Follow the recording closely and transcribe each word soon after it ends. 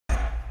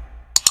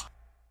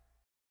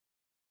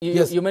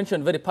You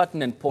mentioned a very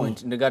pertinent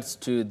point in regards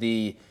to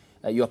the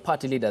your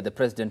party leader, the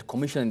president,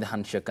 commissioning the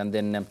handshake and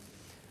then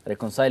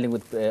reconciling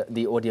with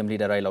the ODM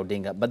leader, Raila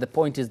Odinga. But the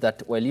point is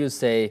that while you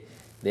say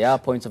there are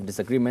points of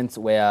disagreements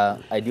where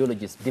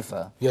ideologies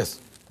differ. Yes.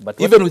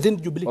 But even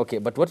within Jubilee. Okay,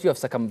 but what you have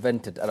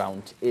circumvented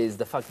around is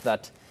the fact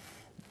that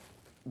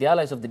the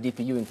allies of the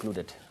DPU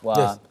included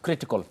were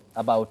critical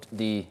about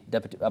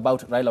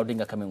about Raila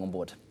Odinga coming on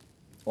board,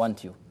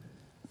 weren't you?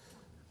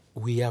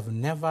 We have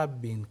never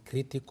been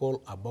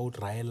critical about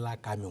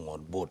Raila coming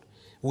on board.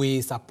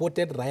 We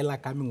supported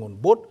Raila coming on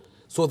board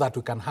so that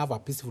we can have a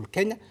peaceful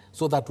Kenya,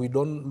 so that we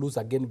don't lose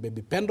again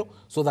Baby Pendo,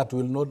 so that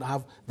we will not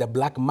have the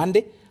Black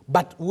Monday.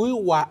 But we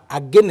were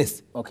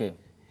against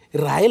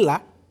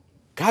Raila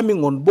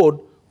coming on board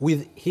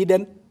with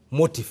hidden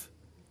motive,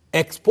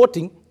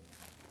 exporting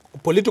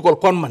political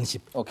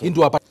conmanship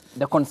into our party.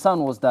 The concern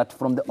was that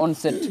from the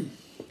onset,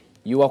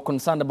 you were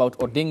concerned about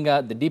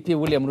Odinga, the DP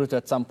William Ruto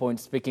at some point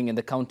speaking in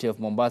the county of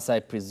Mombasa, I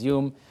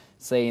presume,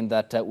 saying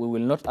that we will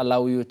not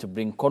allow you to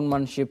bring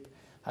conmanship,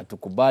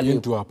 hatukubali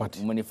into our party.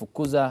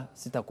 Umenifukuza,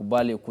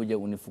 sitakubali ukuje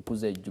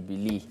unifukuze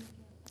Jubilee.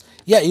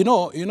 Yeah,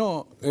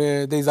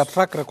 there is a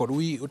track record.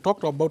 We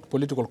talked about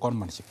political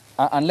conmanship.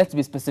 And let's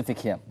be specific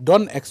here.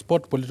 Don't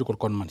export political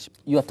conmanship.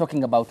 You are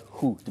talking about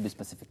who, to be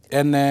specific?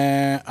 And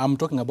I'm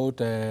talking about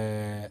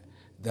the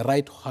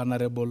Right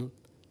Honorable,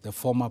 the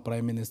former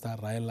Prime Minister,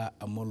 Raila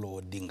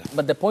Odinga.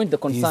 But the point, the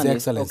concern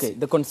is,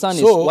 the concern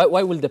is,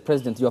 why will the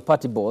president, your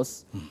party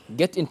boss,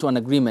 get into an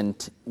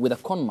agreement with a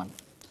conman?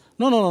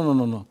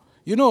 No.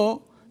 You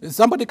know,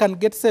 somebody can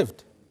get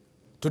saved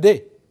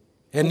today.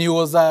 And he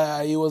was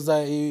a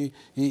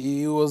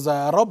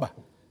robber,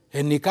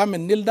 and he come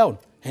and kneel down,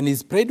 and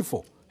he's prayed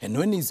for. And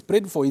when he's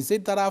prayed for, he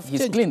said that I've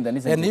changed. He's clean then,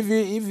 isn't he? And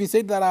if he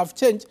said that I've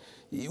changed,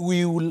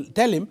 we will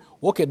tell him,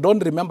 okay,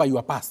 don't remember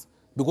your past,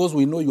 because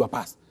we know your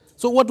past.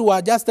 So what we are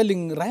just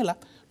telling Raila,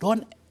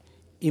 don't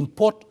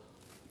import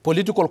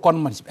political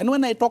conmanship. And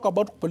when I talk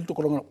about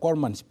political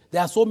conmanship,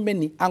 there are so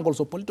many angles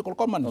of political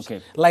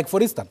conmanship. Like,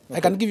 for instance, I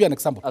can give you an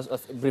example.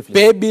 Briefly.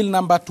 Pay bill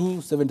number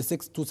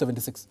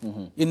 276,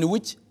 in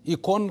which he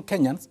conned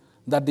Kenyans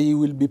that they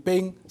will be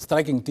paying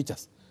striking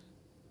teachers.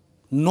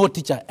 No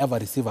teacher ever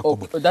received a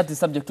kobo. That is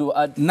subject to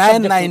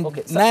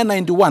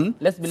 991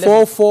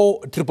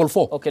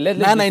 44444. Okay,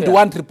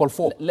 991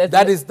 444.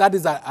 That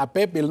is a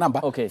pay bill number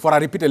for a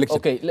repeat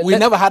election. We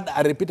never had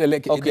a repeat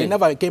election. They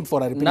never came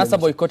for a repeat election. NASA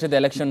boycotted the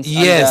elections.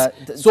 Yes.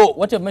 So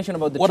what you've mentioned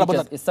about the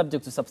teachers is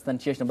subject to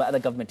substantiation by other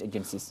government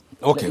agencies.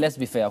 Let's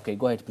be fair.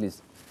 Go ahead,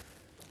 please.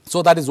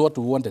 So that is what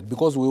we wanted,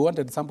 because we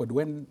wanted somebody,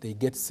 when they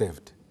get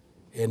saved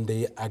and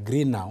they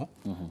agree now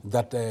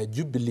that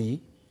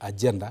Jubilee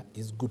agenda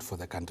is good for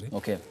the country.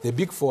 The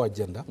Big Four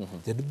agenda,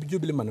 the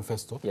Jubilee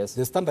Manifesto, the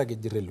Standard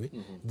Gauge Railway,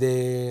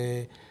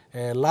 the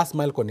last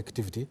mile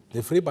connectivity,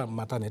 the free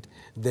maternity,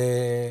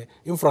 the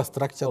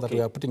infrastructure that we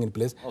are putting in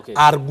place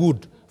are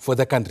good for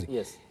the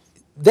country.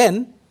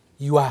 Then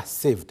you are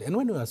saved. And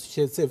when you are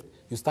saved,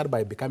 you start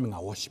by becoming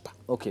a worshipper.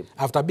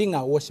 After being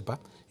a worshipper,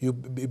 you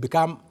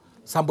become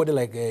somebody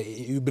like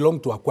you belong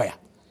to a choir,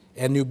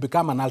 and you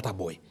become an altar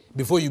boy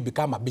before you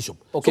become a bishop.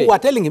 So we are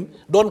telling him,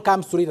 don't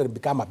come straight and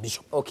become a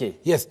bishop.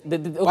 Yes,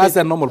 that's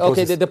a normal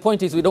process. The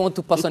point is, we don't want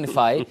to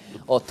personify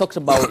or talk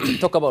about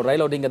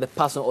Raila Odinga, the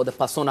person or the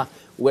persona.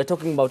 We're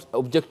talking about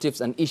objectives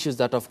and issues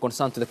that are of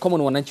concern to the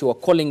common one. You are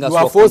calling us. You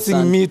are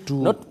forcing me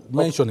to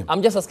mention him.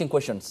 I'm just asking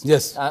questions.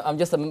 Yes. I'm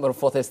just a member of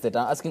Fourth Estate.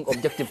 I'm asking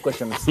objective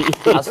questions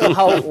as to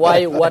how,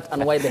 why, what,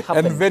 and why they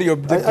happen. And very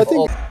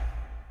objective.